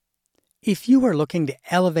If you are looking to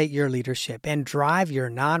elevate your leadership and drive your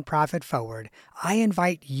nonprofit forward, I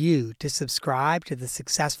invite you to subscribe to the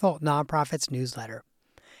Successful Nonprofits newsletter.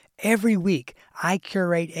 Every week, I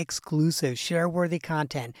curate exclusive, share-worthy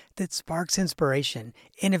content that sparks inspiration,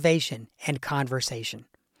 innovation, and conversation.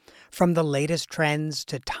 From the latest trends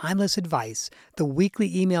to timeless advice, the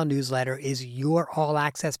weekly email newsletter is your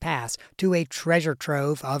all-access pass to a treasure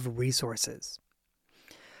trove of resources.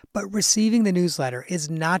 But receiving the newsletter is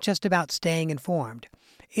not just about staying informed.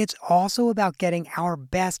 It's also about getting our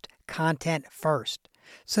best content first.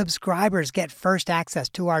 Subscribers get first access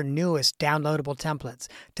to our newest downloadable templates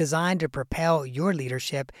designed to propel your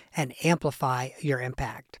leadership and amplify your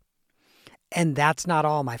impact. And that's not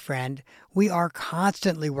all, my friend. We are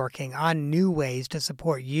constantly working on new ways to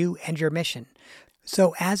support you and your mission.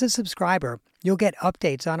 So as a subscriber, you'll get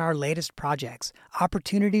updates on our latest projects,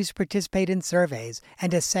 opportunities to participate in surveys,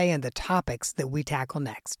 and to say in the topics that we tackle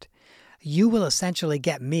next. You will essentially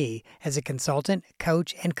get me as a consultant,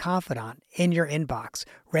 coach, and confidant in your inbox,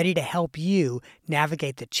 ready to help you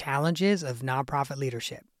navigate the challenges of nonprofit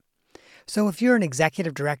leadership. So if you're an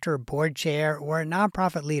executive director, board chair, or a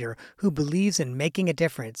nonprofit leader who believes in making a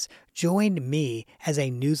difference, join me as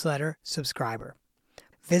a newsletter subscriber.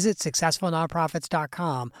 Visit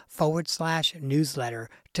successfulnonprofits.com/newsletter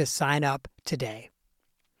to sign up today.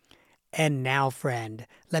 And now, friend,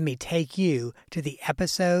 let me take you to the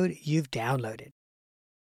episode you've downloaded.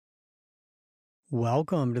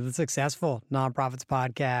 Welcome to the Successful Nonprofits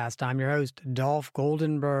Podcast. I'm your host, Dolph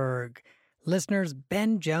Goldenberg. Listeners,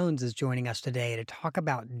 Ben Jones is joining us today to talk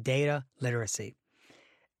about data literacy.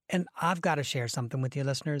 And I've got to share something with you,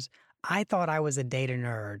 listeners. I thought I was a data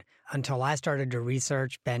nerd until I started to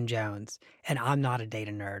research Ben Jones, and I'm not a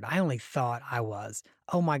data nerd. I only thought I was.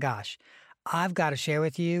 Oh my gosh. I've got to share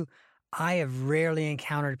with you, I have rarely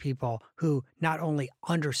encountered people who not only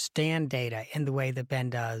understand data in the way that Ben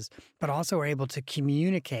does, but also are able to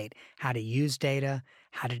communicate how to use data,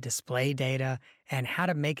 how to display data, and how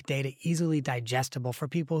to make data easily digestible for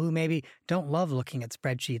people who maybe don't love looking at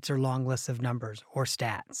spreadsheets or long lists of numbers or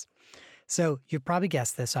stats. So you've probably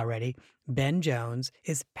guessed this already. Ben Jones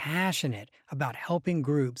is passionate about helping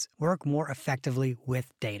groups work more effectively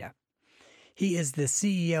with data. He is the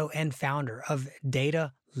CEO and founder of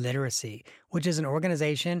Data Literacy, which is an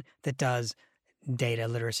organization that does data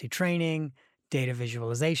literacy training, data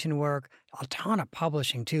visualization work, a ton of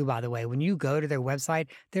publishing too, by the way. When you go to their website,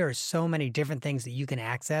 there are so many different things that you can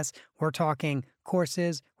access. We're talking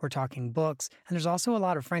courses, we're talking books, and there's also a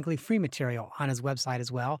lot of, frankly, free material on his website as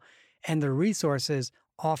well. And the resources,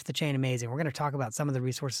 off the chain amazing. We're going to talk about some of the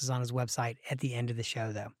resources on his website at the end of the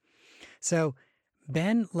show, though. So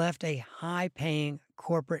Ben left a high-paying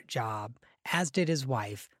corporate job, as did his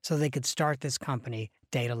wife, so they could start this company,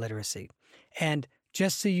 Data Literacy. And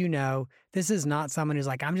just so you know, this is not someone who's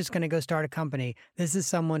like, I'm just going to go start a company. This is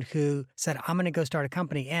someone who said, I'm going to go start a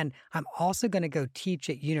company, and I'm also going to go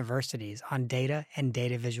teach at universities on data and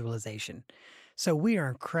data visualization. So we are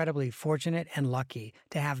incredibly fortunate and lucky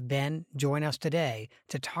to have Ben join us today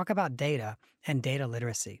to talk about data and data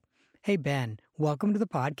literacy. Hey, Ben, welcome to the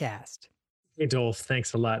podcast. Hey, Dolph,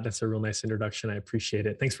 thanks a lot. That's a real nice introduction. I appreciate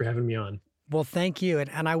it. Thanks for having me on. Well, thank you.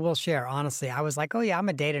 And I will share, honestly, I was like, oh yeah, I'm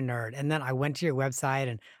a data nerd. And then I went to your website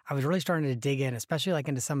and I was really starting to dig in, especially like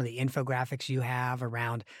into some of the infographics you have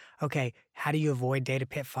around, okay, how do you avoid data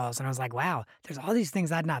pitfalls? And I was like, wow, there's all these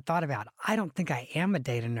things I'd not thought about. I don't think I am a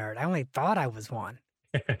data nerd. I only thought I was one.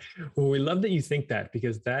 Well, we love that you think that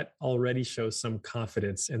because that already shows some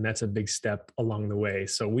confidence, and that's a big step along the way.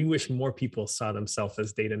 So we wish more people saw themselves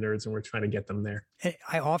as data nerds, and we're trying to get them there.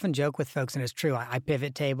 I often joke with folks, and it's true. I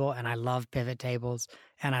pivot table, and I love pivot tables,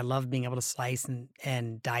 and I love being able to slice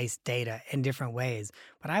and dice data in different ways.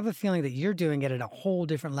 But I have a feeling that you're doing it at a whole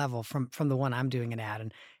different level from the one I'm doing it at.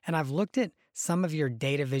 And I've looked at some of your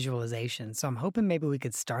data visualization, so I'm hoping maybe we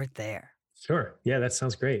could start there. Sure. Yeah, that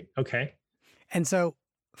sounds great. Okay. And so,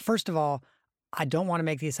 first of all, I don't want to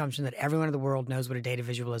make the assumption that everyone in the world knows what a data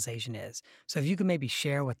visualization is. So if you could maybe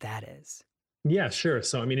share what that is. Yeah, sure.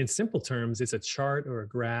 So, I mean, in simple terms, it's a chart or a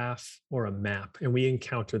graph or a map, and we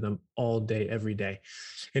encounter them all day, every day.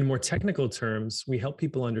 In more technical terms, we help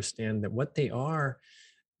people understand that what they are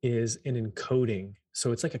is an encoding.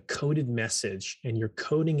 So it's like a coded message, and you're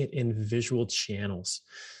coding it in visual channels.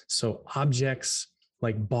 So objects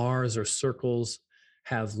like bars or circles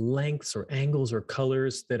have lengths or angles or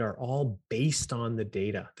colors that are all based on the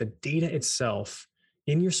data. The data itself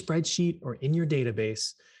in your spreadsheet or in your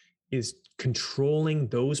database is controlling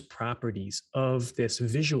those properties of this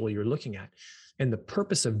visual you're looking at. And the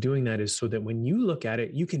purpose of doing that is so that when you look at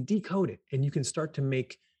it, you can decode it and you can start to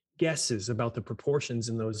make guesses about the proportions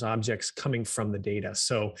in those objects coming from the data.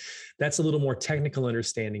 So that's a little more technical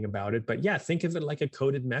understanding about it. But yeah, think of it like a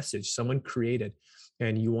coded message someone created,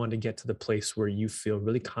 and you want to get to the place where you feel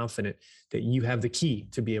really confident that you have the key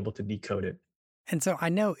to be able to decode it. And so I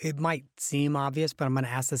know it might seem obvious, but I'm going to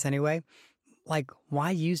ask this anyway. Like,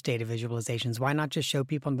 why use data visualizations? Why not just show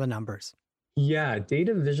people the numbers? Yeah,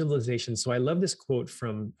 data visualization. So I love this quote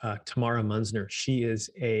from Tamara Munzner. She is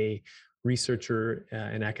a researcher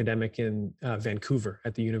and academic in Vancouver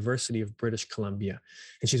at the University of British Columbia.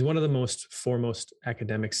 And she's one of the most foremost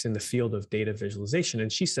academics in the field of data visualization.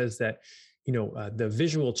 And she says that, the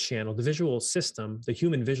visual channel, the visual system, the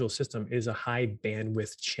human visual system is a high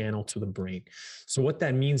bandwidth channel to the brain. So what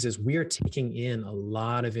that means is we are taking in a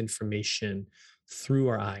lot of information through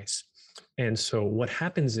our eyes. And so what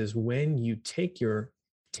happens is when you take your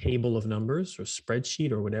table of numbers or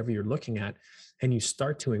spreadsheet or whatever you're looking at, and you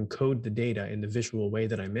start to encode the data in the visual way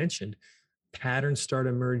that I mentioned, patterns start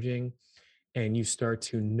emerging, and you start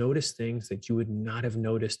to notice things that you would not have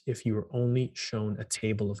noticed if you were only shown a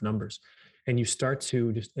table of numbers. And you start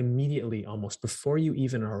to just immediately, almost before you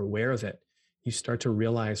even are aware of it, you start to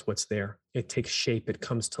realize what's there. It takes shape, it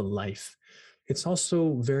comes to life. It's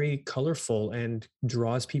also very colorful and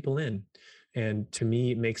draws people in. And to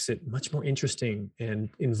me, it makes it much more interesting and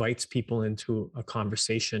invites people into a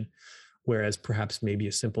conversation, whereas perhaps maybe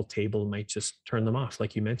a simple table might just turn them off,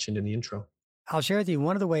 like you mentioned in the intro. I'll share with you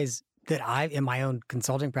one of the ways that I, in my own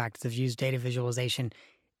consulting practice, have used data visualization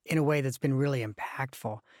in a way that's been really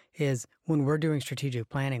impactful is when we're doing strategic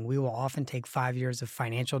planning, we will often take 5 years of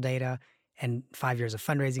financial data and 5 years of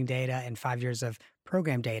fundraising data and 5 years of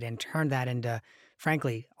program data and turn that into,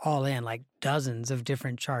 frankly, all in like dozens of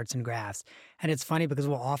different charts and graphs. And it's funny because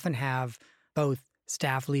we'll often have both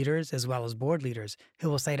staff leaders as well as board leaders who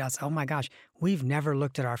will say to us, oh my gosh, we've never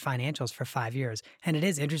looked at our financials for 5 years. And it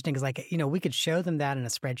is interesting because we could show them that in a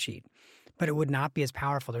spreadsheet, but it would not be as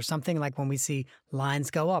powerful. There's something like when we see lines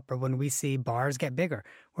go up or when we see bars get bigger,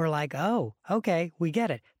 we're like, oh, okay, we get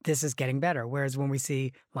it. This is getting better. Whereas when we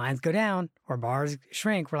see lines go down or bars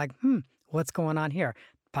shrink, we're like, what's going on here?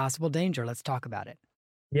 Possible danger. Let's talk about it.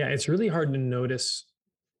 Yeah, it's really hard to notice.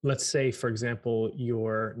 Let's say, for example,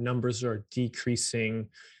 your numbers are decreasing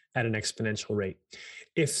at an exponential rate.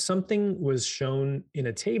 If something was shown in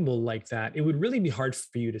a table like that, it would really be hard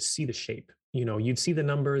for you to see the shape. You'd see the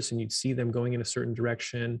numbers and you'd see them going in a certain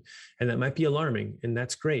direction, and that might be alarming, and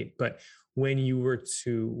that's great. But when you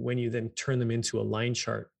then turn them into a line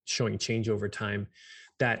chart showing change over time,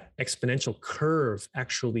 that exponential curve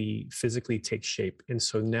actually physically takes shape. And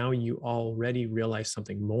so now you already realize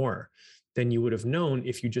something more than you would have known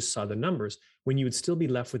if you just saw the numbers, when you would still be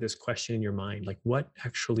left with this question in your mind, like what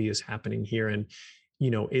actually is happening here? And,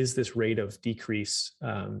 is this rate of decrease,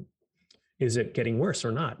 is it getting worse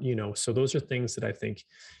or not? So those are things that I think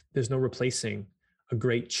there's no replacing a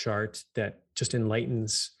great chart that just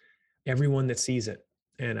enlightens everyone that sees it.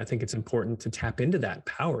 And I think it's important to tap into that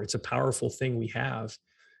power. It's a powerful thing we have,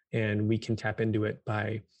 and we can tap into it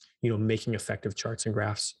by, making effective charts and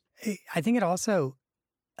graphs. I think it also,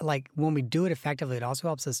 like when we do it effectively, it also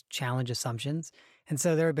helps us challenge assumptions. And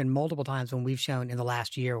so there have been multiple times when we've shown in the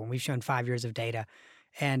last year, when we've shown 5 years of data,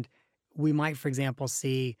 and we might, for example,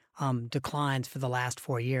 see declines for the last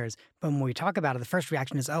 4 years. But when we talk about it, the first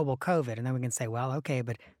reaction is, oh, well, COVID. And then we can say, well, okay,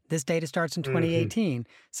 but this data starts in 2018.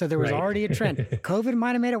 So there was already a trend. COVID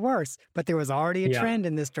might have made it worse, but there was already a trend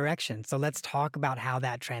in this direction. So let's talk about how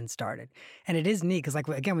that trend started. And it is neat because, like,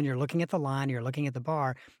 again, when you're looking at the line, you're looking at the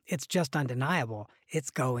bar, it's just undeniable.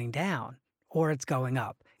 It's going down or it's going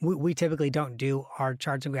up. We typically don't do our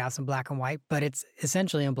charts and graphs in black and white, but it's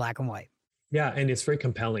essentially in black and white. Yeah, and it's very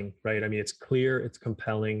compelling, right? I mean, it's clear, it's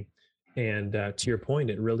compelling. And to your point,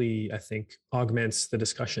 it really, I think, augments the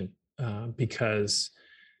discussion because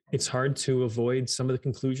it's hard to avoid some of the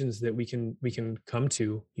conclusions that we can come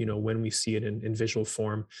to, when we see it in visual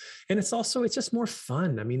form. And it's just more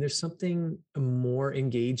fun. I mean, there's something more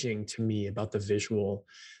engaging to me about the visual.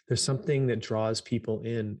 There's something that draws people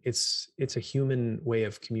in. It's a human way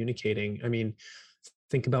of communicating. I mean,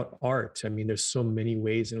 think about art. I mean, there's so many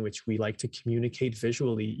ways in which we like to communicate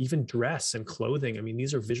visually, even dress and clothing. I mean,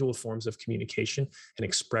 these are visual forms of communication and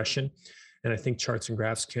expression. And I think charts and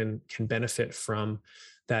graphs can benefit from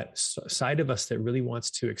that side of us that really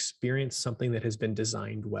wants to experience something that has been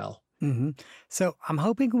designed well. Mm-hmm. So I'm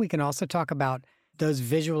hoping we can also talk about those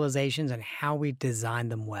visualizations and how we design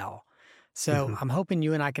them well. So I'm hoping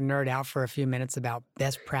you and I can nerd out for a few minutes about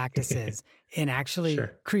best practices in actually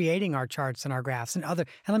creating our charts and our graphs and let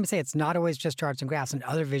me say, it's not always just charts and graphs and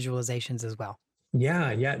other visualizations as well.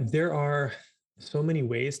 Yeah. There are So many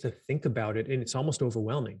ways to think about it, and it's almost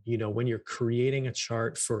overwhelming. When you're creating a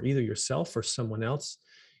chart for either yourself or someone else,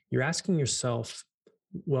 you're asking yourself,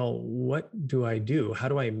 well, what do I do? How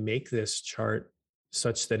do I make this chart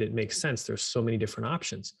such that it makes sense? There's so many different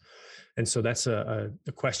options. And so that's a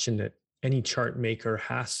question that any chart maker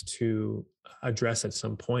has to address at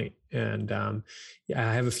some point. And yeah,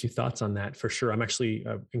 I have a few thoughts on that for sure. I'm actually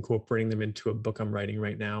incorporating them into a book I'm writing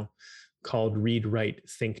right now called Read, Write,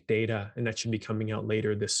 Think Data. And that should be coming out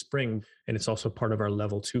later this spring. And it's also part of our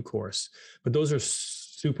level 2 course. But those are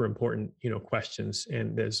super important, questions.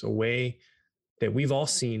 And there's a way that we've all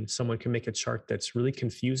seen someone can make a chart that's really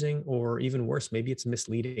confusing, or even worse, maybe it's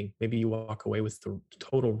misleading. Maybe you walk away with the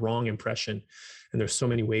total wrong impression. And there's so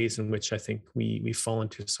many ways in which I think we fall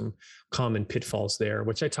into some common pitfalls there,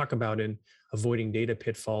 which I talk about in Avoiding Data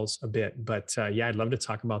Pitfalls a bit. But yeah, I'd love to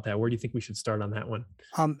talk about that. Where do you think we should start on that one?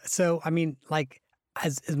 So I mean, like,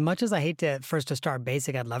 as much as I hate to start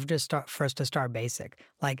basic, I'd love to start basic.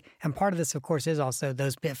 Like, and part of this, of course, is also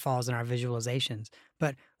those pitfalls in our visualizations.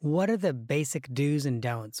 But what are the basic do's and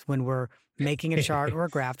don'ts when we're making a chart or a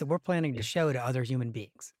graph that we're planning to show to other human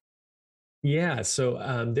beings? Yeah,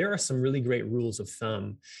 so there are some really great rules of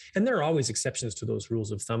thumb, and there are always exceptions to those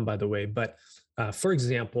rules of thumb, by the way. But for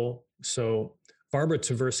example, so Barbara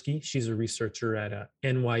Tversky, she's a researcher at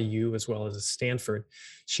NYU as well as at Stanford.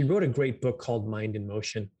 She wrote a great book called Mind in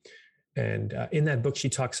Motion. And in that book, she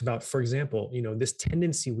talks about, for example, this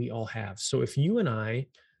tendency we all have. So if you and I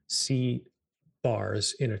see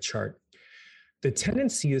bars in a chart, the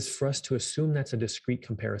tendency is for us to assume that's a discrete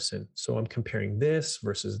comparison. So I'm comparing this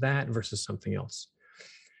versus that versus something else.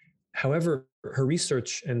 However, her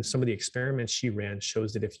research and some of the experiments she ran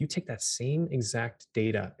shows that if you take that same exact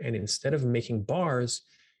data and instead of making bars,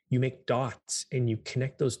 you make dots and you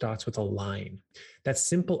connect those dots with a line. That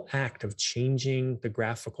simple act of changing the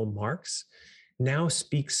graphical marks now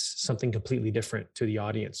speaks something completely different to the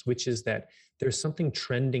audience, which is that there's something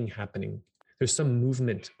trending happening. There's some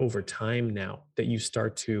movement over time now that you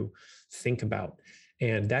start to think about.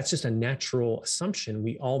 And that's just a natural assumption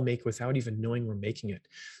we all make without even knowing we're making it.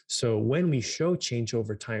 So when we show change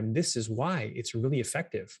over time, this is why it's really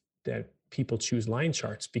effective that people choose line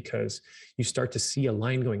charts, because you start to see a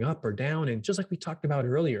line going up or down. And just like we talked about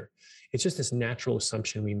earlier, it's just this natural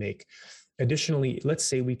assumption we make. Additionally, let's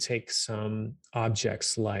say we take some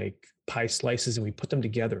objects like pie slices and we put them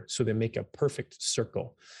together so they make a perfect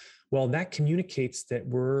circle. Well, that communicates that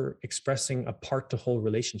we're expressing a part to whole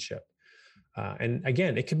relationship. And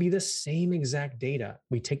again, it could be the same exact data.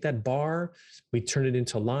 We take that bar, we turn it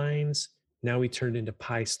into lines, now we turn it into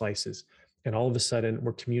pie slices. And all of a sudden,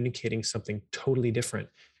 we're communicating something totally different.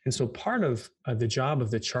 And so part of the job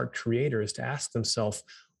of the chart creator is to ask themselves,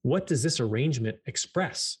 what does this arrangement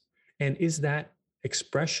express? And is that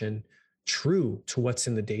expression true to what's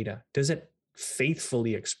in the data? Does it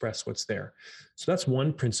faithfully express what's there? So that's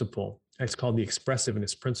one principle. It's called the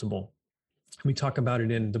expressiveness principle. We talk about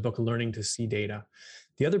it in the book, Learning to See Data.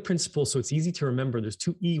 The other principle, so it's easy to remember, there's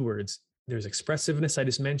two E words. There's expressiveness, I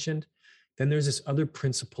just mentioned. Then there's this other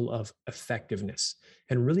principle of effectiveness.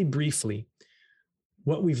 And really briefly,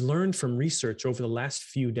 what we've learned from research over the last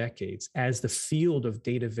few decades as the field of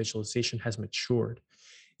data visualization has matured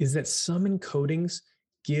is that some encodings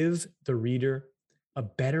give the reader a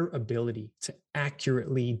better ability to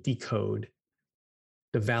accurately decode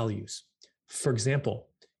the values. For example,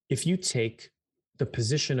 if you take the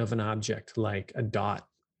position of an object like a dot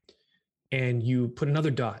and you put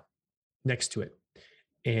another dot next to it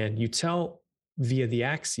and you tell via the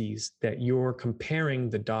axes that you're comparing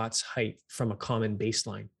the dot's height from a common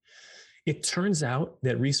baseline, it turns out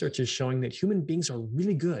that research is showing that human beings are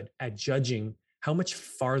really good at judging how much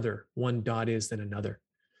farther one dot is than another.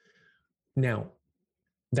 Now,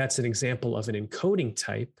 that's an example of an encoding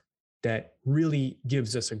type that really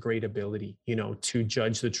gives us a great ability, to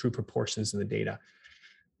judge the true proportions in the data.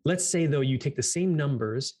 Let's say, though, you take the same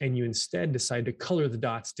numbers and you instead decide to color the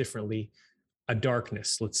dots differently, a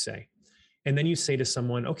darkness, let's say. And then you say to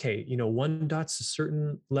someone, okay, one dot's a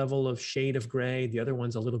certain level of shade of gray, the other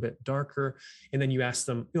one's a little bit darker. And then you ask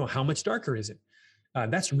them, how much darker is it?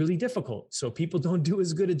 That's really difficult. So people don't do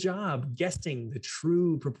as good a job guessing the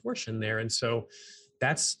true proportion there. And so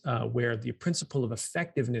that's where the principle of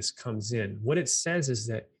effectiveness comes in. What it says is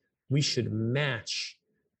that we should match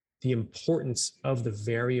the importance of the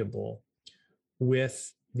variable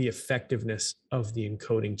with the effectiveness of the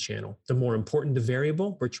encoding channel. The more important the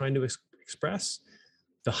variable we're trying to express,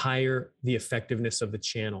 the higher the effectiveness of the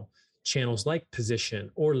channel. Channels like position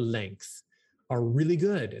or length are really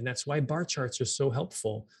good, and that's why bar charts are so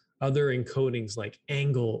helpful. Other encodings like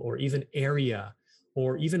angle or even area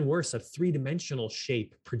or even worse, a three-dimensional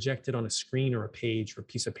shape projected on a screen or a page or a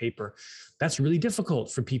piece of paper. That's really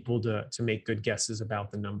difficult for people to make good guesses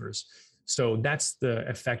about the numbers. So that's the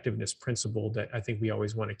effectiveness principle that I think we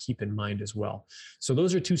always want to keep in mind as well. So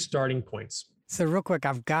those are two starting points. So real quick,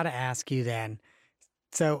 I've got to ask you then.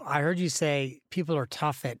 So I heard you say people are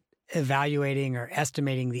tough at evaluating or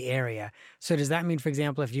estimating the area. So does that mean, for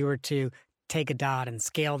example, if you were to take a dot and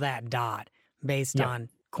scale that dot based Yeah. on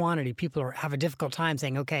quantity, people have a difficult time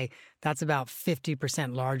saying, okay, that's about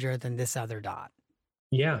 50% larger than this other dot.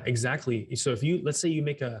 Yeah, exactly. So if let's say you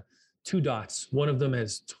make two dots, one of them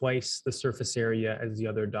has twice the surface area as the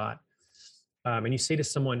other dot, and you say to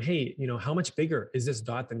someone, hey, how much bigger is this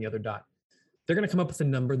dot than the other dot? They're going to come up with a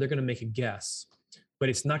number. They're going to make a guess, but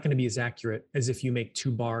it's not going to be as accurate as if you make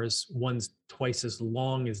two bars, one's twice as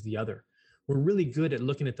long as the other. We're really good at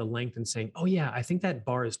looking at the length and saying, oh yeah, I think that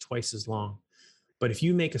bar is twice as long. But if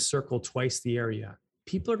you make a circle twice the area,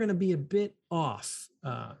 people are going to be a bit off.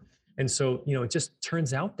 And so, it just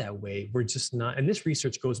turns out that way. We're just not, and this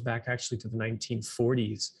research goes back actually to the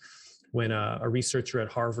 1940s when a researcher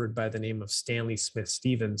at Harvard by the name of Stanley Smith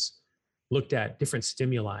Stevens looked at different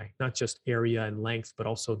stimuli, not just area and length, but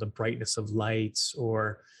also the brightness of lights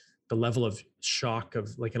or the level of shock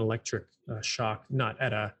of like an electric shock, not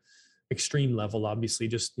at a extreme level, obviously,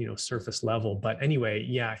 just, surface level. But anyway,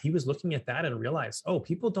 yeah, he was looking at that and realized, oh,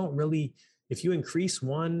 people don't really, if you increase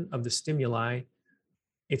one of the stimuli,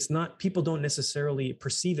 people don't necessarily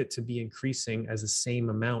perceive it to be increasing as the same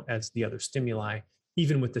amount as the other stimuli,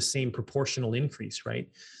 even with the same proportional increase, right?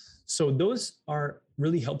 So those are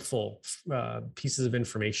really helpful pieces of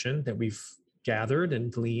information that we've gathered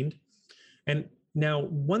and gleaned. And now,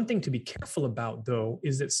 one thing to be careful about, though,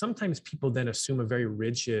 is that sometimes people then assume a very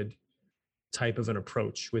rigid type of an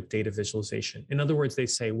approach with data visualization. In other words, they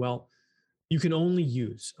say, well, you can only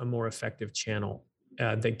use a more effective channel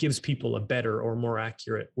that gives people a better or more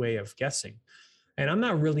accurate way of guessing. And I'm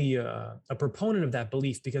not really a proponent of that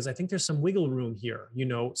belief because I think there's some wiggle room here.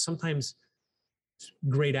 Sometimes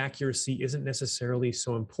great accuracy isn't necessarily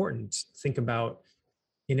so important. Think about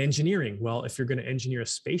in engineering. Well, if you're going to engineer a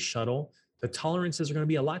space shuttle, the tolerances are going to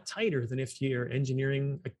be a lot tighter than if you're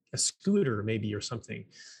engineering a scooter maybe or something.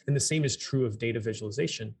 And the same is true of data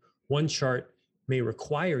visualization. One chart may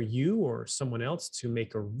require you or someone else to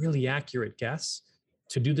make a really accurate guess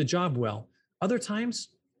to do the job well. Other times,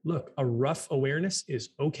 look, a rough awareness is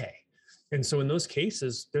okay. And so in those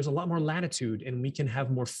cases, there's a lot more latitude and we can have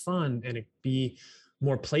more fun and it be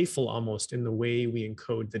more playful almost in the way we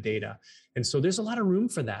encode the data. And so there's a lot of room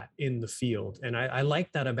for that in the field. And I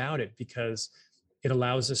like that about it because it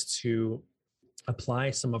allows us to apply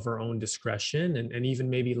some of our own discretion and even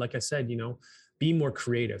maybe, like I said, be more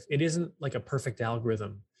creative. It isn't like a perfect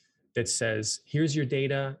algorithm that says, here's your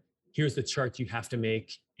data, here's the chart you have to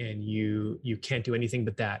make, and you can't do anything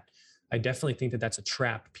but that. I definitely think that that's a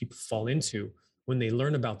trap people fall into when they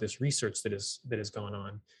learn about this research that has gone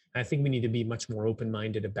on. I think we need to be much more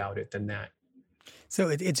open-minded about it than that. So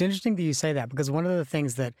it's interesting that you say that because one of the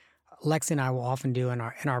things that Lexi and I will often do in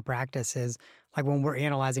our practice is like when we're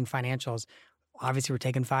analyzing financials, obviously we're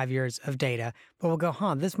taking 5 years of data, but we'll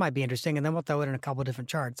go, this might be interesting. And then we'll throw it in a couple of different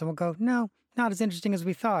charts and we'll go, no, not as interesting as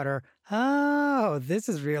we thought. Or, oh, this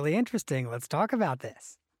is really interesting. Let's talk about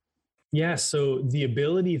this. Yeah. So the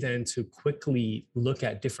ability then to quickly look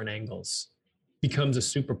at different angles becomes a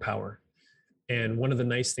superpower. And one of the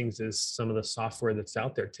nice things is some of the software that's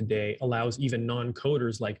out there today allows even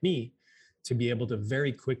non-coders like me to be able to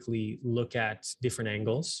very quickly look at different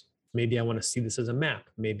angles. Maybe I want to see this as a map.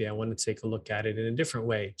 Maybe I want to take a look at it in a different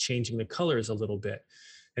way, changing the colors a little bit.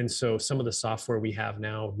 And so some of the software we have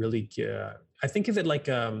now really, I think of it like,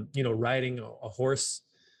 riding a horse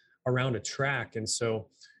around a track. And so,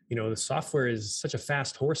 the software is such a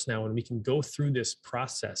fast horse now, and we can go through this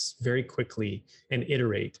process very quickly and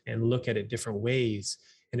iterate and look at it different ways.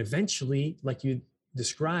 And eventually, like you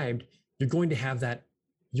described, you're going to have that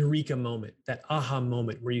eureka moment, that aha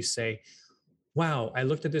moment where you say, wow, I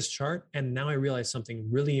looked at this chart and now I realize something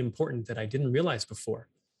really important that I didn't realize before.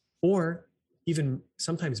 Or even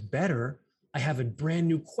sometimes better, I have a brand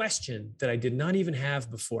new question that I did not even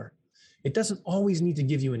have before. It doesn't always need to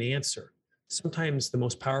give you an answer. Sometimes the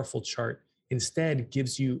most powerful chart instead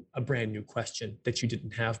gives you a brand new question that you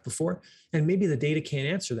didn't have before. And maybe the data can't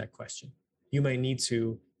answer that question. You might need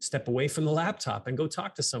to step away from the laptop and go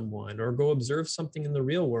talk to someone or go observe something in the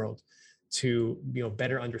real world to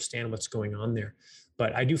better understand what's going on there.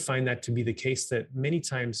 But I do find that to be the case that many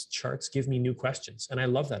times charts give me new questions, and I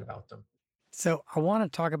love that about them. So I want to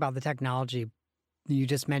talk about the technology you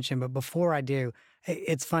just mentioned, but before I do,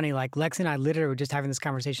 It's funny, like Lex and I literally were just having this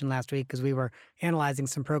conversation last week because we were analyzing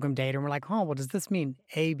some program data and we're like, oh, well, does this mean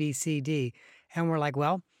A, B, C, D? And we're like,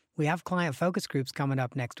 well, we have client focus groups coming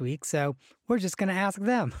up next week. So we're just going to ask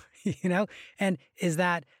them, you know? And is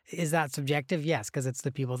that subjective? Yes, because it's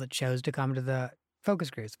the people that chose to come to the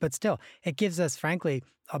focus groups. But still, it gives us, frankly,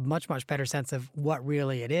 a much, much better sense of what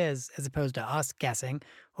really it is as opposed to us guessing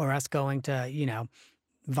or us going to,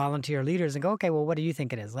 volunteer leaders and go, okay, well, what do you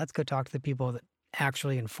think it is? Let's go talk to the people that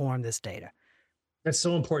actually inform this data. That's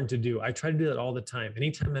so important to do. I try to do that all the time.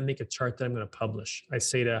 Anytime I make a chart that I'm going to publish, I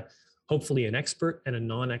say to hopefully an expert and a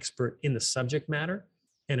non-expert in the subject matter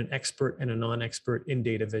and an expert and a non-expert in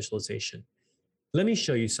data visualization. Let me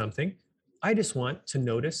show you something. I just want to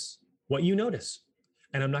notice what you notice.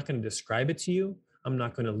 And I'm not going to describe it to you. I'm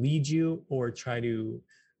not going to lead you or try to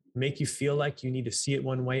make you feel like you need to see it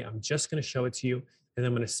one way. I'm just going to show it to you. And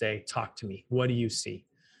I'm going to say, talk to me. What do you see?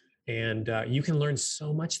 And you can learn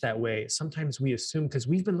so much that way. Sometimes we assume because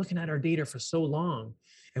we've been looking at our data for so long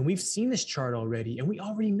and we've seen this chart already and we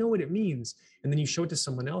already know what it means. And then you show it to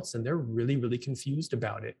someone else and they're really, really confused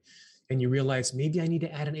about it. And you realize maybe I need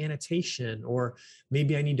to add an annotation or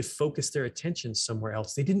maybe I need to focus their attention somewhere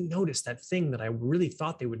else. They didn't notice that thing that I really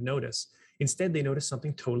thought they would notice. Instead, they noticed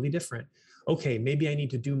something totally different. Okay, maybe I need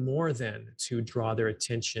to do more then to draw their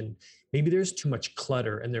attention. Maybe there's too much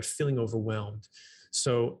clutter and they're feeling overwhelmed.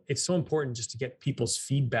 So it's so important just to get people's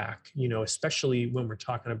feedback, especially when we're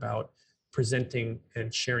talking about presenting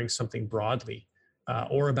and sharing something broadly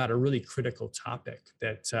or about a really critical topic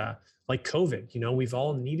that like COVID, we've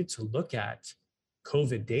all needed to look at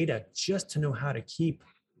COVID data just to know how to keep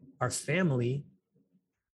our family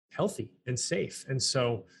healthy and safe. And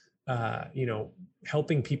so,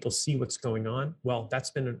 helping people see what's going on, well,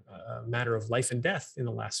 that's been a matter of life and death in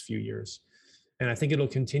the last few years. And I think it'll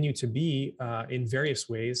continue to be in various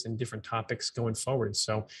ways and different topics going forward.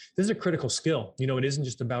 So this is a critical skill. It isn't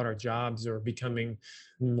just about our jobs or becoming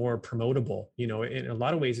more promotable. In a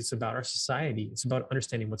lot of ways, it's about our society. It's about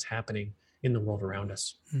understanding what's happening in the world around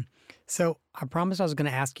us. So I promised I was going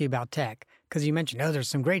to ask you about tech because you mentioned, there's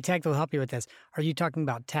some great tech that will help you with this. Are you talking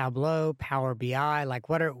about Tableau, Power BI? Like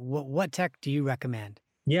what tech do you recommend?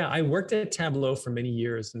 Yeah, I worked at Tableau for many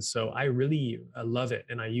years. And so I really love it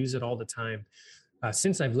and I use it all the time.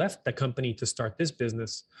 Since I've left the company to start this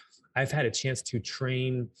business, I've had a chance to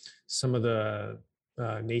train some of the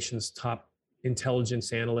nation's top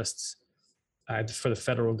intelligence analysts for the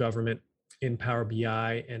federal government in Power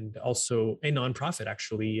BI and also a nonprofit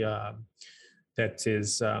actually that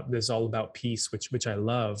is all about peace, which I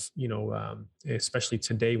love, especially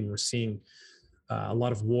today when we're seeing a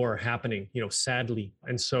lot of war happening, sadly.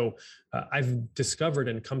 And so I've discovered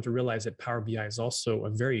and come to realize that Power BI is also a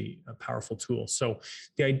very powerful tool. So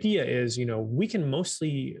the idea is, we can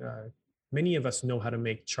mostly, many of us know how to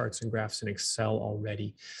make charts and graphs in Excel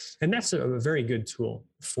already. And that's a very good tool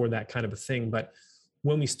for that kind of a thing. But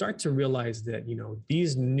when we start to realize that,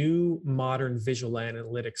 these new modern visual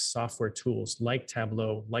analytics software tools like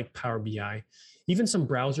Tableau, like Power BI, even some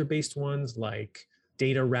browser-based ones like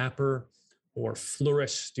Data Wrapper, or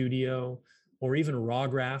Flourish Studio, or even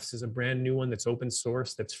RawGraphs is a brand new one that's open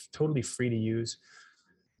source, that's totally free to use.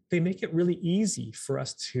 They make it really easy for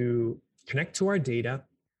us to connect to our data.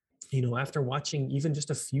 After watching even just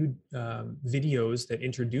a few videos that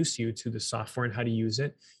introduce you to the software and how to use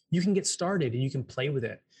it, you can get started and you can play with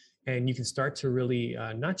it. And you can start to really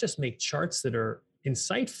not just make charts that are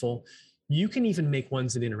insightful, you can even make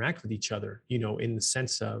ones that interact with each other, in the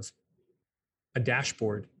sense of a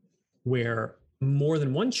dashboard where more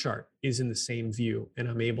than one chart is in the same view and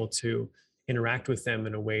I'm able to interact with them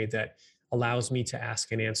in a way that allows me to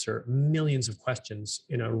ask and answer millions of questions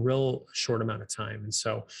in a real short amount of time. And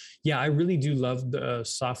so, yeah, I really do love the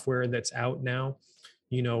software that's out now.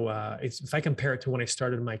 If I compare it to when I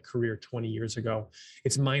started my career 20 years ago,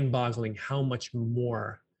 it's mind-boggling how much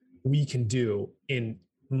more we can do in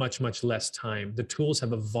much, much less time. The tools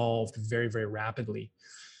have evolved very, very rapidly,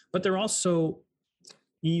 but they're also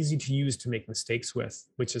easy to use to make mistakes with,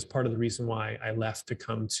 which is part of the reason why I left to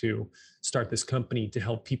come to start this company to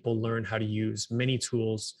help people learn how to use many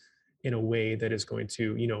tools in a way that is going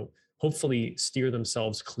to, hopefully steer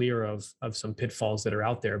themselves clear of some pitfalls that are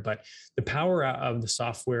out there. But the power of the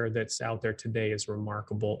software that's out there today is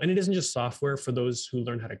remarkable. And it isn't just software. For those who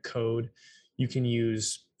learn how to code, you can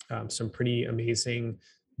use some pretty amazing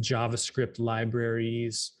JavaScript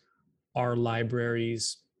libraries, R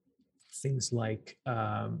libraries, things like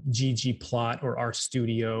ggplot or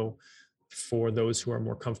RStudio for those who are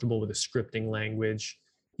more comfortable with a scripting language.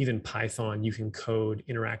 Even Python, you can code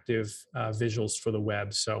interactive visuals for the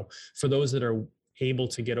web. So for those that are able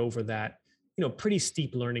to get over that, pretty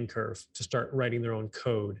steep learning curve to start writing their own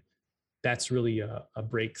code. That's really a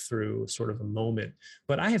breakthrough sort of a moment.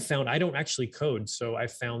 But I have found I don't actually code. So I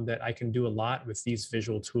found that I can do a lot with these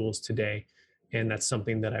visual tools today. And that's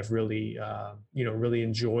something that I've really, really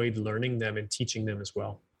enjoyed learning them and teaching them as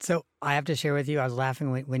well. So I have to share with you, I was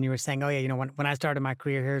laughing when you were saying, oh, yeah, when I started my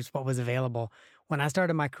career, here's what was available. When I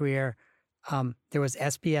started my career, there was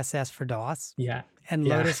SPSS for DOS Yeah. and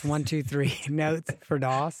Yeah. Lotus 123 notes for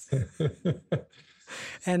DOS.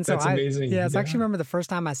 And so That's amazing. I actually remember the first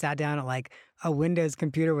time I sat down at like a Windows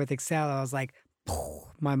computer with Excel, I was like,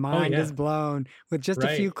 my mind is blown. With just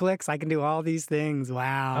a few clicks, I can do all these things.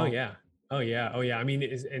 Wow. Oh, yeah. Oh, yeah. Oh, yeah. I mean,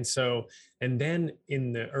 and then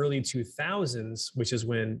in the early 2000s, which is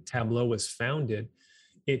when Tableau was founded,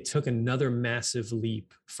 it took another massive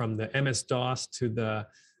leap from the MS-DOS to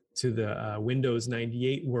the Windows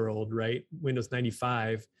 98 world, right? Windows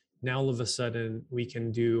 95. Now, all of a sudden, we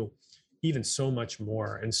can do even so much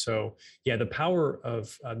more. And so, yeah, the power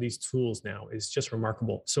of these tools now is just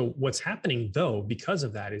remarkable. So what's happening, though, because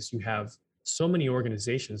of that, is you have so many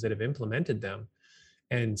organizations that have implemented them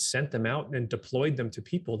and sent them out and deployed them to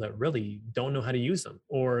people that really don't know how to use them,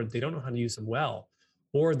 or they don't know how to use them well,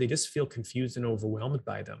 or they just feel confused and overwhelmed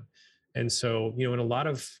by them. And so, in a lot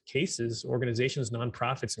of cases, organizations,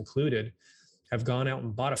 nonprofits included, have gone out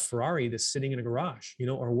and bought a Ferrari that's sitting in a garage,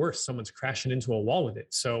 or worse, someone's crashing into a wall with it.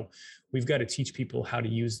 So we've got to teach people how to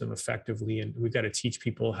use them effectively. And we've got to teach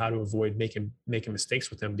people how to avoid making mistakes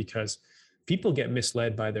with them, because people get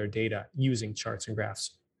misled by their data using charts and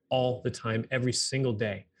graphs all the time, every single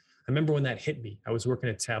day. I remember when that hit me. I was working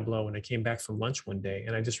at Tableau and I came back from lunch one day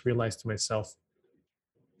and I just realized to myself,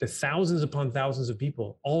 the thousands upon thousands of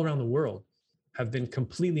people all around the world have been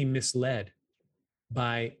completely misled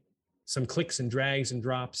by some clicks and drags and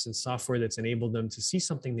drops and software that's enabled them to see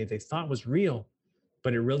something that they thought was real,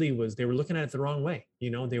 but it really was, they were looking at it the wrong way.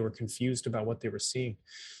 They were confused about what they were seeing.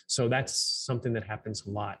 So that's something that happens a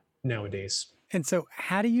lot nowadays. And so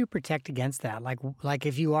how do you protect against that? Like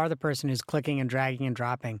if you are the person who's clicking and dragging and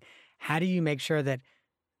dropping, how do you make sure that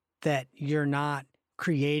you're not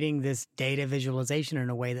creating this data visualization in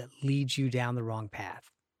a way that leads you down the wrong path?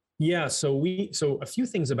 Yeah, so a few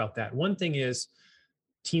things about that. One thing is,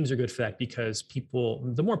 teams are good for that, because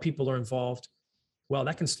the more people are involved, well,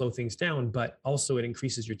 that can slow things down, but also it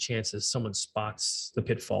increases your chances someone spots the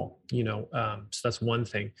pitfall, so that's one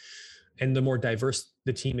thing. And the more diverse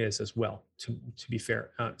the team is as well, to be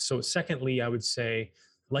fair. So secondly, I would say,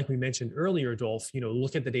 like we mentioned earlier, Dolph,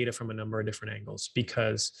 look at the data from a number of different angles,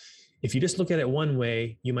 because if you just look at it one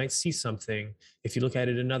way, you might see something. If you look at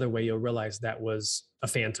it another way, you'll realize that was a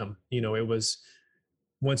phantom. It was,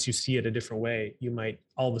 once you see it a different way, you might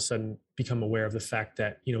all of a sudden become aware of the fact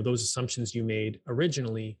that, those assumptions you made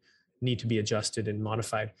originally need to be adjusted and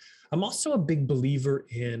modified. I'm also a big believer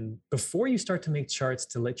in, before you start to make charts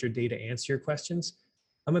to let your data answer your questions,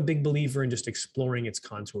 I'm a big believer in just exploring its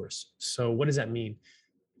contours. So what does that mean?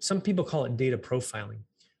 Some people call it data profiling.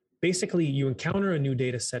 Basically, you encounter a new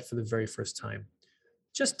data set for the very first time.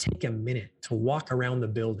 Just take a minute to walk around the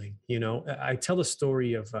building. I tell the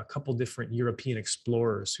story of a couple different European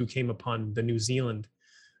explorers who came upon the New Zealand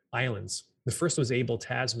islands. The first was Abel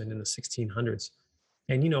Tasman in the 1600s.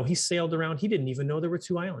 And, he sailed around. He didn't even know there were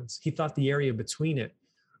two islands. He thought the area between it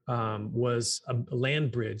was a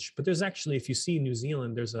land bridge. But there's actually, if you see New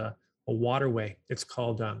Zealand, there's a waterway. It's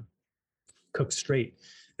called Cook Strait.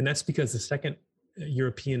 And that's because the second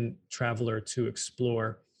European traveler to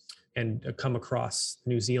explore and come across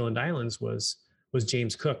New Zealand islands was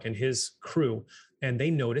James Cook and his crew. And they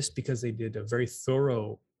noticed, because they did a very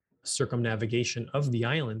thorough circumnavigation of the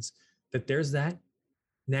islands, that there's that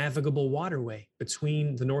navigable waterway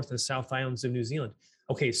between the North and South Islands of New Zealand.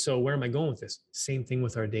 Okay, so where am I going with this? Same thing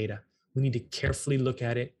with our data. We need to carefully look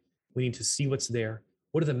at it. We need to see what's there.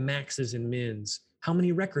 What are the maxes and mins? How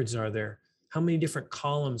many records are there? How many different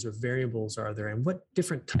columns or variables are there? And what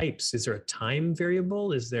different types? Is there a time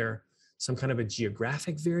variable? Is there some kind of a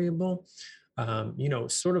geographic variable?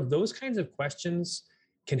 Sort of those kinds of questions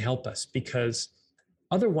can help us, because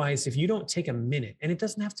otherwise, if you don't take a minute, and it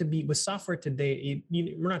doesn't have to be with software today,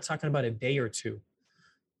 we're not talking about a day or two.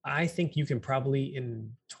 I think you can probably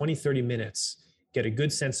in 20, 30 minutes get a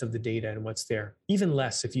good sense of the data and what's there. Even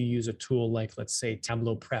less if you use a tool like, let's say,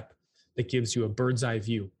 Tableau Prep, that gives you a bird's eye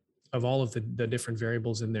view of all of the different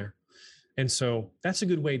variables in there. And so that's a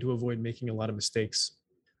good way to avoid making a lot of mistakes.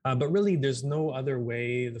 But really, there's no other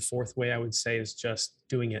way. The fourth way I would say is just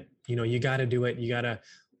doing it. You got to do it.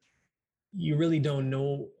 You really don't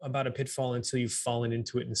know about a pitfall until you've fallen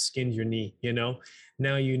into it and skinned your knee.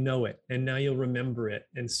 Now you know it, and now you'll remember it.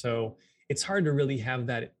 And so it's hard to really have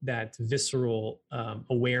that visceral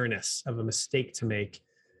awareness of a mistake to make.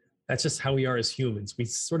 That's just how we are as humans. We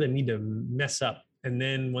sort of need to mess up. And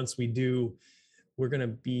then once we do, we're going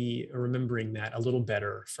to be remembering that a little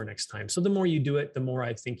better for next time. So the more you do it, the more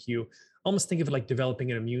I think you almost think of it like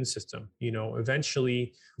developing an immune system.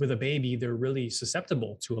 Eventually with a baby, they're really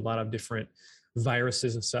susceptible to a lot of different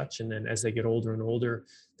viruses and such. And then as they get older and older,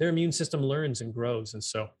 their immune system learns and grows. And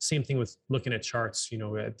so same thing with looking at charts.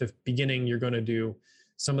 At the beginning, you're going to do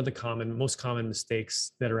some of the most common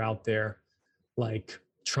mistakes that are out there, like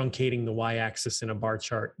truncating the y-axis in a bar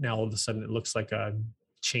chart. Now all of a sudden it looks like a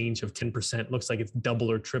change of 10%, looks like it's double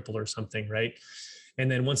or triple or something, right? And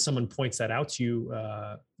then once someone points that out to you,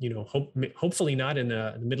 hopefully not in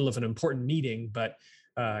the middle of an important meeting, but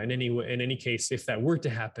in any case, if that were to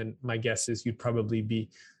happen, my guess is you'd probably be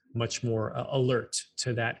much more alert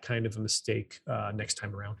to that kind of a mistake next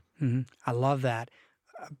time around. Mm-hmm. I love that.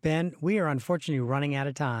 Ben, we are unfortunately running out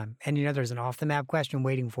of time. And there's an off-the-map question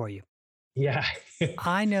waiting for you. Yeah.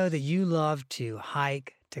 I know that you love to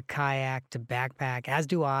hike, to kayak, to backpack, as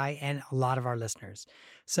do I and a lot of our listeners.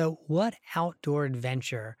 So what outdoor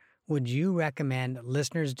adventure would you recommend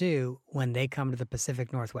listeners do when they come to the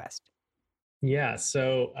Pacific Northwest? Yeah.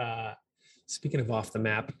 So speaking of off the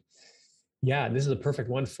map, yeah, this is a perfect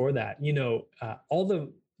one for that. All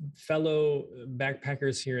the fellow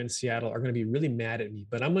backpackers here in Seattle are going to be really mad at me,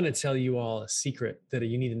 but I'm going to tell you all a secret that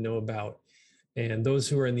you need to know about. And those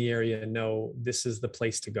who are in the area know this is the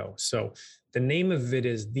place to go. So the name of it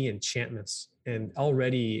is The Enchantments. And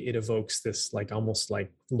already it evokes this almost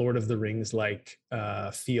like Lord of the Rings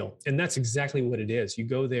feel. And that's exactly what it is. You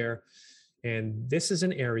go there, and this is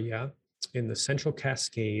an area in the Central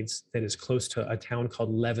Cascades that is close to a town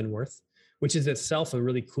called Leavenworth, which is itself a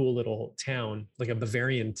really cool little town, like a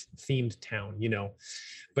Bavarian themed town,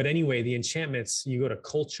 But anyway, the Enchantments, you go to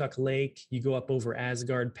Kolchak Lake, you go up over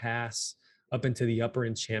Asgard Pass, up into the upper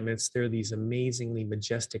Enchantments. There are these amazingly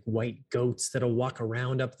majestic white goats that'll walk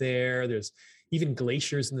around up there. There's even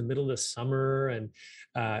glaciers in the middle of the summer, and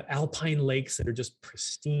alpine lakes that are just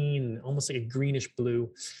pristine, almost like a greenish blue.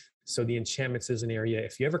 So the Enchantments is an area.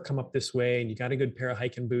 If you ever come up this way and you got a good pair of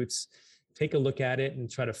hiking boots, take a look at it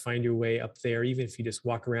and try to find your way up there. Even if you just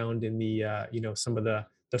walk around in the, some of the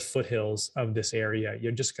foothills of this area,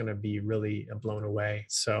 you're just going to be really blown away.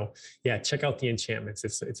 So yeah, check out the Enchantments.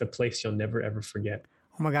 It's a place you'll never, ever forget.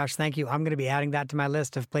 Oh my gosh, thank you. I'm going to be adding that to my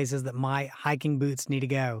list of places that my hiking boots need to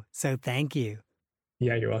go. So thank you.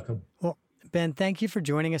 Yeah, you're welcome. Well, Ben, thank you for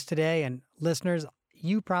joining us today. And listeners,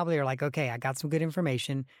 you probably are like, okay, I got some good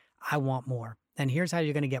information. I want more. And here's how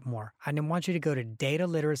you're going to get more. I want you to go to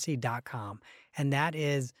dataliteracy.com, and that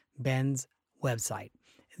is Ben's website.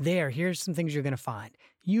 Here's some things you're going to find.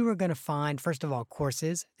 You are going to find, first of all,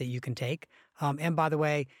 courses that you can take. And by the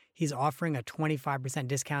way, he's offering a 25%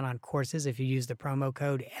 discount on courses if you use the promo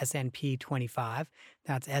code SNP25.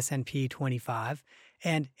 That's SNP25.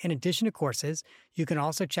 And in addition to courses, you can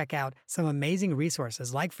also check out some amazing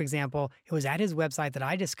resources. Like, for example, it was at his website that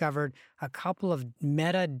I discovered a couple of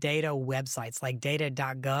metadata websites like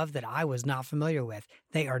data.gov that I was not familiar with.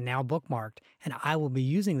 They are now bookmarked, and I will be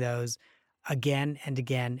using those again and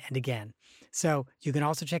again and again. So you can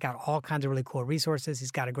also check out all kinds of really cool resources.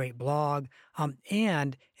 He's got a great blog.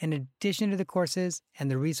 And in addition to the courses and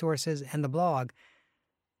the resources and the blog,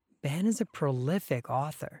 Ben is a prolific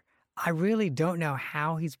author. I really don't know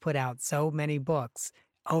how he's put out so many books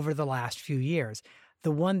over the last few years.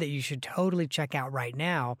 The one that you should totally check out right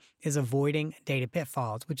now is Avoiding Data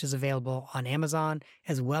Pitfalls, which is available on Amazon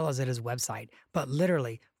as well as at his website. But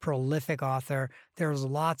literally, prolific author. There's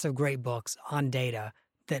lots of great books on data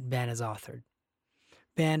that Ben has authored.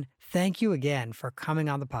 Ben, thank you again for coming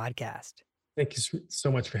on the podcast. Thank you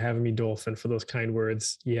so much for having me, Dolph, and for those kind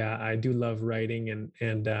words. Yeah, I do love writing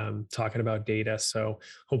and talking about data. So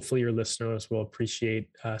hopefully your listeners will appreciate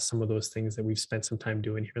some of those things that we've spent some time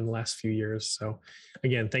doing here in the last few years. So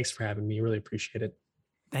again, thanks for having me. Really appreciate it.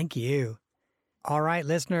 Thank you. All right,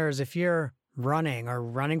 listeners, if you're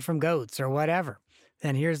running from goats or whatever,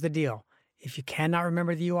 then here's the deal. If you cannot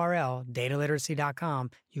remember the URL, dataliteracy.com,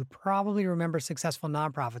 you probably remember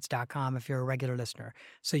successfulnonprofits.com if you're a regular listener.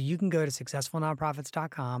 So you can go to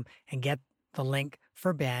successfulnonprofits.com and get the link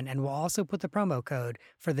for Ben, and we'll also put the promo code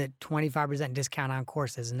for the 25% discount on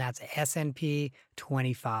courses, and that's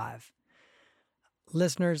SNP25.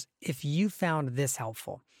 Listeners, if you found this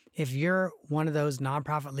helpful, if you're one of those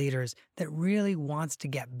nonprofit leaders that really wants to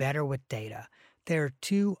get better with data, there are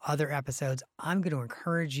 2 other episodes I'm going to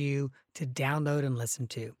encourage you to download and listen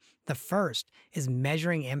to. The first is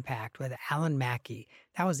Measuring Impact with Alan Mackey.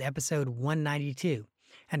 That was episode 192.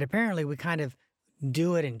 And apparently we kind of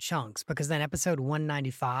do it in chunks, because then episode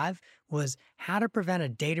 195 was how to prevent a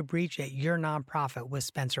data breach at your nonprofit with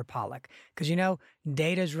Spencer Pollock. Because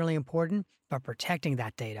data is really important, but protecting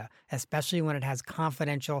that data, especially when it has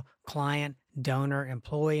confidential client, donor,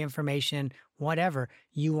 employee information, whatever,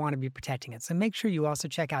 you want to be protecting it. So make sure you also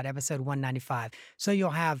check out episode 195. So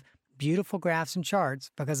you'll have beautiful graphs and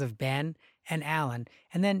charts because of Ben and Alan,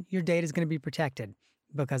 and then your data is going to be protected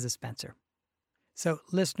because of Spencer. So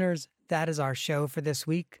listeners, that is our show for this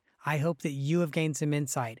week. I hope that you have gained some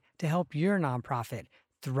insight to help your nonprofit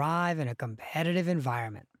thrive in a competitive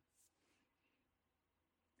environment.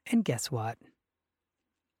 And guess what?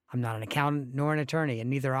 I'm not an accountant nor an attorney, and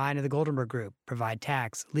neither I nor the Goldenberg Group provide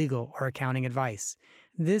tax, legal, or accounting advice.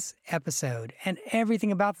 This episode and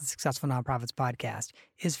everything about the Successful Nonprofits podcast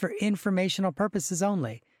is for informational purposes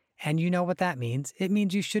only. And you know what that means. It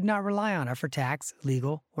means you should not rely on it for tax,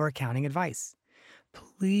 legal, or accounting advice.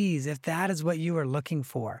 Please, if that is what you are looking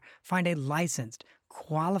for, find a licensed,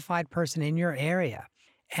 qualified person in your area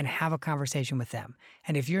and have a conversation with them.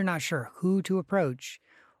 And if you're not sure who to approach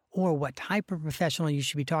or what type of professional you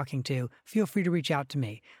should be talking to, feel free to reach out to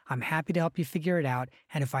me. I'm happy to help you figure it out.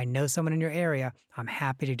 And if I know someone in your area, I'm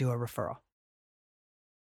happy to do a referral.